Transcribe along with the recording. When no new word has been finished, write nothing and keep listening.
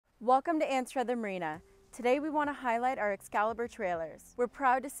Welcome to Anstruther Marina. Today we want to highlight our Excalibur trailers. We're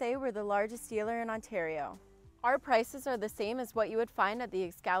proud to say we're the largest dealer in Ontario. Our prices are the same as what you would find at the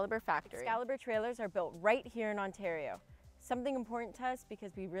Excalibur factory. Excalibur trailers are built right here in Ontario. Something important to us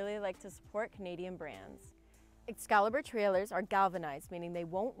because we really like to support Canadian brands. Excalibur trailers are galvanized, meaning they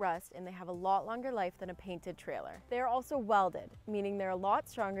won't rust and they have a lot longer life than a painted trailer. They are also welded, meaning they're a lot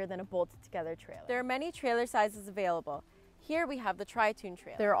stronger than a bolted together trailer. There are many trailer sizes available. Here we have the Pontoon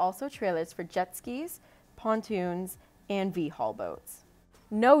trailer. There are also trailers for jet skis, pontoons, and V-haul boats.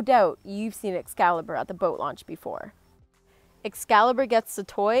 No doubt you've seen Excalibur at the boat launch before. Excalibur gets the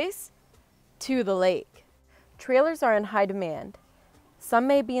toys to the lake. Trailers are in high demand. Some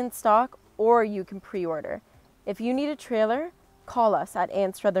may be in stock or you can pre-order. If you need a trailer, call us at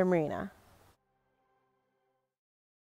Anstruther Marina.